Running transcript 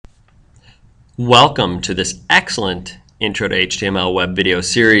Welcome to this excellent Intro to HTML web video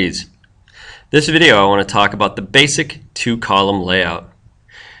series. This video I want to talk about the basic two-column layout.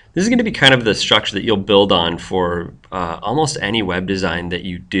 This is going to be kind of the structure that you'll build on for almost any web design that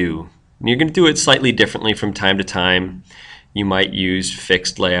you do. And you're going to do it slightly differently from time to time. You might use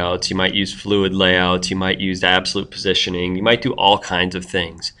fixed layouts, you might use fluid layouts, you might use absolute positioning, you might do all kinds of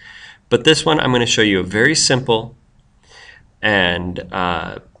things. But this one I'm going to show you a very simple and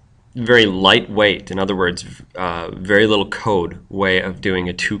very lightweight, in other words, very little code way of doing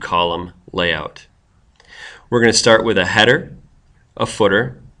a two-column layout. We're going to start with a header, a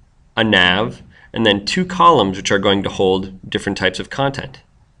footer, a nav, and then two columns which are going to hold different types of content.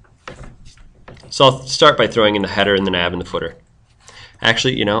 So I'll start by throwing in the header and the nav and the footer.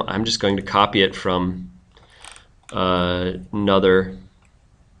 Actually, I'm just going to copy it from another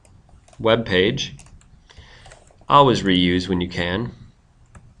web page. Always reuse when you can.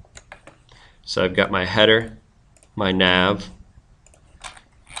 So I've got my header, my nav,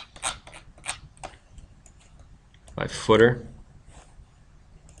 my footer,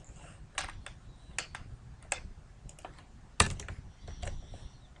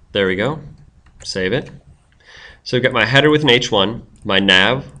 there we go. Save it. So I've got my header with an H1, my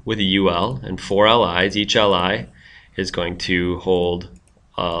nav with a UL and 4 LIs. Each LI is going to hold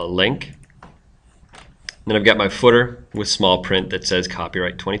a link. Then I've got my footer with small print that says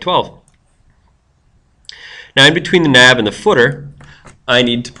copyright 2012. Now in between the nav and the footer, I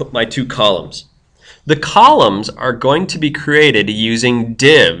need to put my two columns. The columns are going to be created using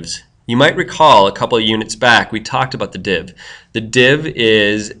divs. You might recall a couple of units back we talked about the div. The div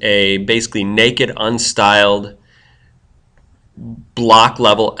is a basically naked, unstyled block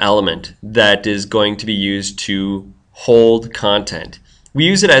level element that is going to be used to hold content. We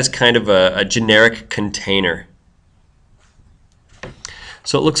use it as kind of a generic container.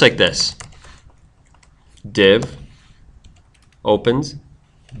 So it looks like this. Div opens,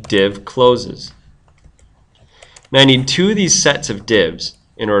 div closes. Now I need two of these sets of divs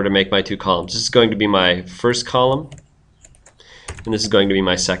in order to make my two columns. This is going to be my first column, and this is going to be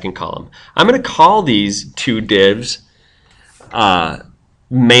my second column. I'm going to call these two divs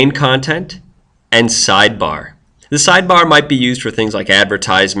main content and sidebar. The sidebar might be used for things like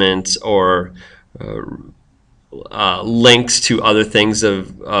advertisements or links to other things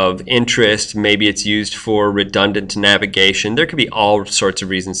of interest. Maybe it's used for redundant navigation. There could be all sorts of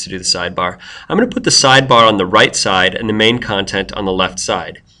reasons to do the sidebar. I'm going to put the sidebar on the right side and the main content on the left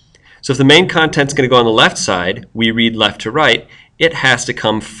side. So if the main content is going to go on the left side, we read left to right, it has to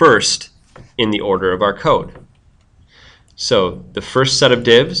come first in the order of our code. So the first set of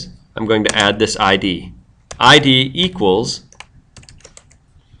divs, I'm going to add this ID. ID equals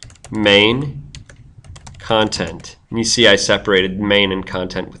main content. And you see I separated main and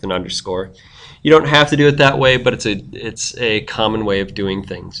content with an underscore. You don't have to do it that way, but it's a common way of doing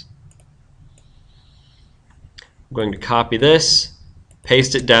things. I'm going to copy this,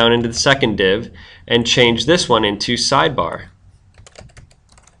 paste it down into the second div, and change this one into sidebar.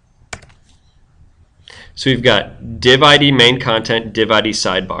 So we've got div ID main content, div ID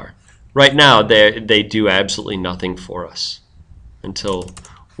sidebar. Right now they do absolutely nothing for us until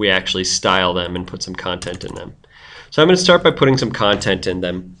we actually style them and put some content in them. So I'm going to start by putting some content in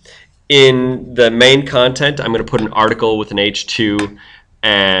them. In the main content, I'm going to put an article with an H2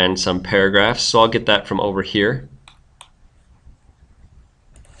 and some paragraphs. So I'll get that from over here.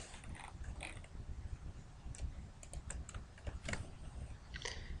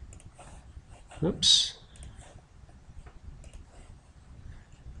 Oops.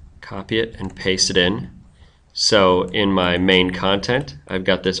 Copy it and paste it in. So in my main content, I've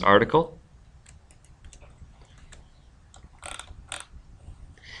got this article.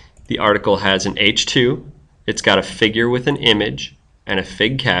 The article has an H2. It's got a figure with an image and a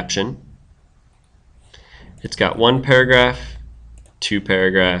fig caption. It's got one paragraph, two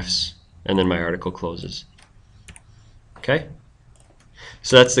paragraphs, and then my article closes. Okay?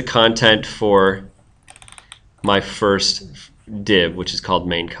 So that's the content for my first div, which is called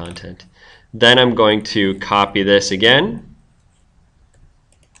main content. Then I'm going to copy this again,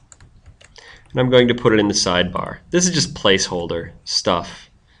 and I'm going to put it in the sidebar. This is just placeholder stuff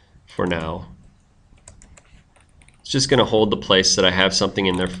for now. It's just going to hold the place that I have something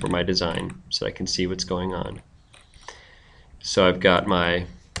in there for my design so I can see what's going on. So I've got my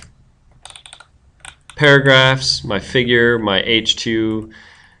paragraphs, my figure, my H2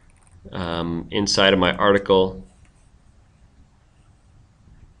 inside of my article.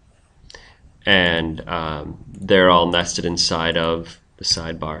 And they're all nested inside of the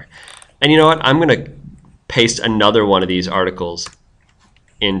sidebar. And you know what? I'm going to paste another one of these articles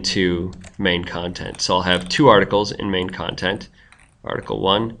into main content. So I'll have two articles in main content, article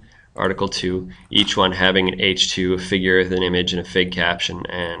 1, article 2, each one having an H2, a figure with an image and a fig caption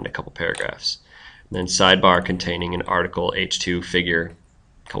and a couple paragraphs. And then sidebar containing an article, H2, figure,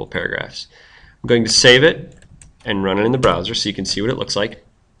 a couple paragraphs. I'm going to save it and run it in the browser so you can see what it looks like.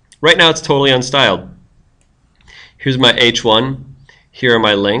 Right now it's totally unstyled. Here's my H1, here are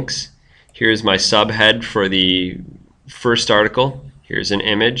my links, here's my subhead for the first article, here's an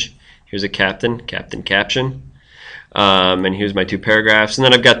image, here's a caption, and here's my two paragraphs, and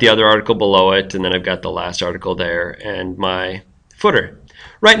then I've got the other article below it, and then I've got the last article there, and my footer.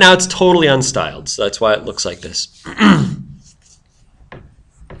 Right now it's totally unstyled, so that's why it looks like this.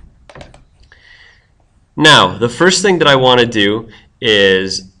 Now, the first thing that I want to do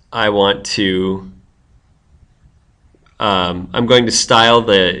is I'm going to style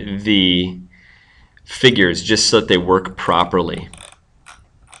the figures just so that they work properly.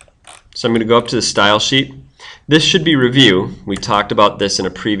 So I'm going to go up to the style sheet. This should be review. We talked about this in a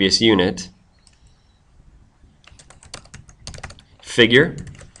previous unit. Figure,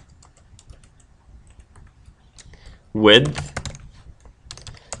 width,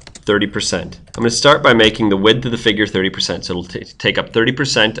 30%. I'm going to start by making the width of the figure 30%, so it'll take up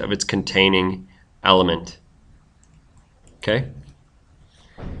 30% of its containing element. Okay?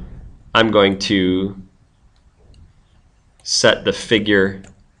 I'm going to set the figure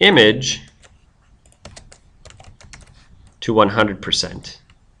image to 100%.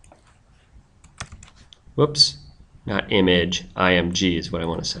 Whoops, not image, IMG is what I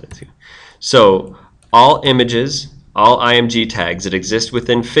want to set it to. So all images, all IMG tags that exist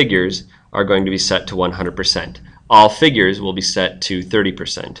within figures are going to be set to 100%. All figures will be set to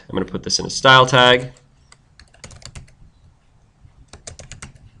 30%. I'm going to put this in a style tag.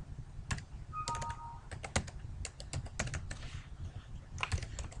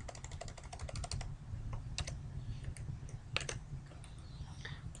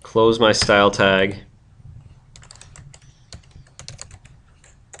 Close my style tag,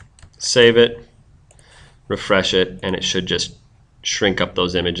 save it, refresh it, and it should just shrink up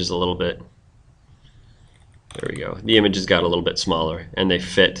those images a little bit. There we go. The images got a little bit smaller and they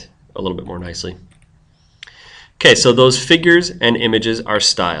fit a little bit more nicely. Okay, so those figures and images are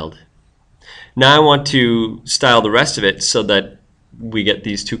styled. Now I want to style the rest of it so that we get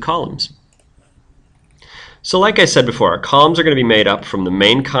these two columns. So like I said before, our columns are going to be made up from the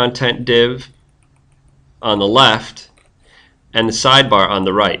main content div on the left and the sidebar on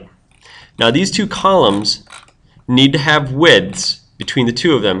the right. Now these two columns need to have widths between the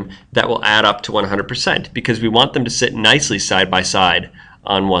two of them that will add up to 100% because we want them to sit nicely side by side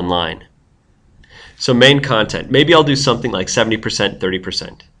on one line. So main content, maybe I'll do something like 70%,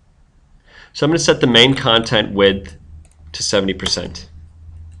 30%. So I'm going to set the main content width to 70%.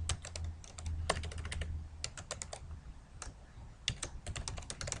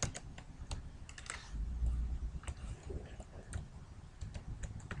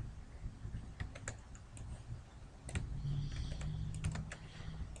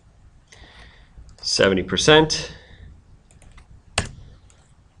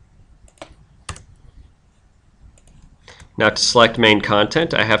 Now to select main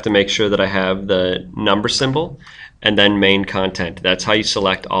content, I have to make sure that I have the number symbol and then main content. That's how you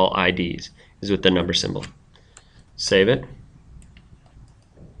select all IDs, is with the number symbol. Save it.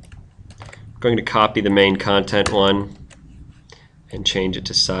 I'm going to copy the main content one and change it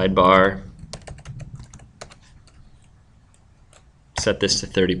to sidebar. Set this to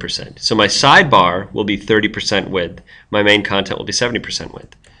 30%. So my sidebar will be 30% width. My main content will be 70%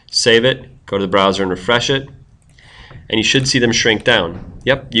 width. Save it, go to the browser and refresh it, and you should see them shrink down.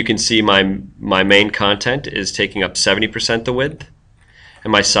 Yep, you can see my main content is taking up 70% the width,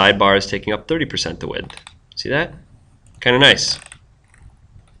 and my sidebar is taking up 30% the width. See that? Kind of nice.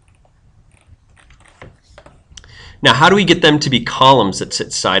 Now how do we get them to be columns that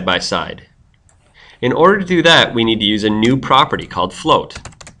sit side by side? In order to do that, we need to use a new property called float.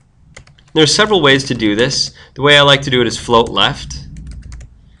 There are several ways to do this. The way I like to do it is float left.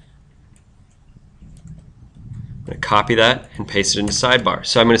 I'm going to copy that and paste it into sidebar.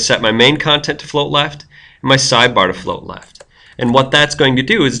 So I'm going to set my main content to float left and my sidebar to float left. And what that's going to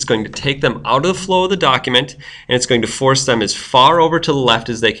do is it's going to take them out of the flow of the document and it's going to force them as far over to the left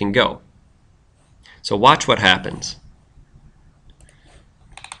as they can go. So watch what happens.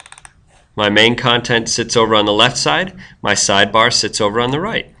 My main content sits over on the left side. My sidebar sits over on the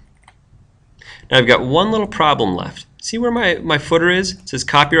right. Now I've got one little problem left. See where my footer is? It says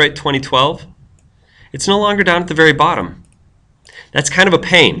copyright 2012. It's no longer down at the very bottom. That's kind of a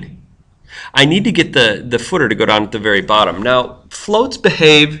pain. I need to get the footer to go down at the very bottom. Now, floats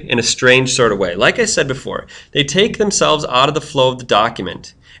behave in a strange sort of way. Like I said before, they take themselves out of the flow of the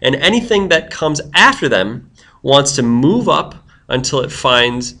document, and anything that comes after them wants to move up until it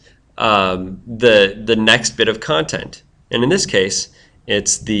finds the next bit of content. And in this case,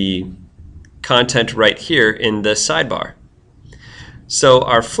 it's the content right here in the sidebar. So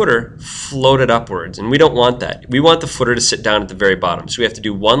our footer floated upwards, and we don't want that. We want the footer to sit down at the very bottom. So we have to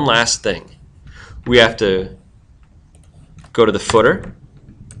do one last thing. We have to go to the footer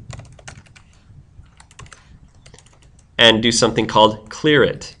and do something called clear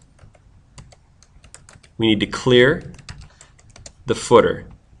it. We need to clear the footer.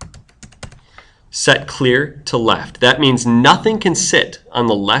 Set clear to left. That means nothing can sit on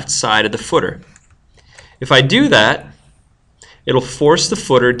the left side of the footer. If I do that, it'll force the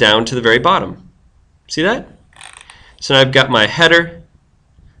footer down to the very bottom. See that? So now I've got my header,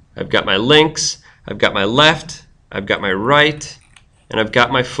 I've got my links, I've got my left, I've got my right, and I've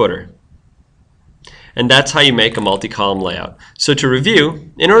got my footer. And that's how you make a multi-column layout. So to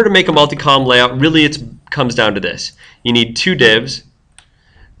review, in order to make a multi-column layout, really it comes down to this. You need two divs,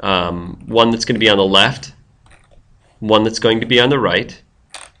 one that's going to be on the left, one that's going to be on the right.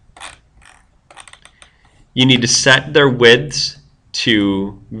 You need to set their widths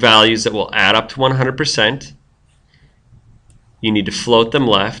to values that will add up to 100%. You need to float them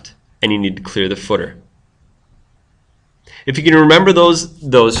left, and you need to clear the footer. If you can remember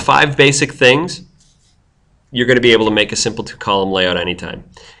those 5 basic things, you're going to be able to make a simple 2-column layout anytime.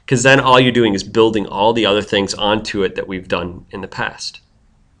 Because then all you're doing is building all the other things onto it that we've done in the past.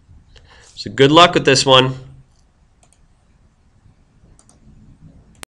 So good luck with this one.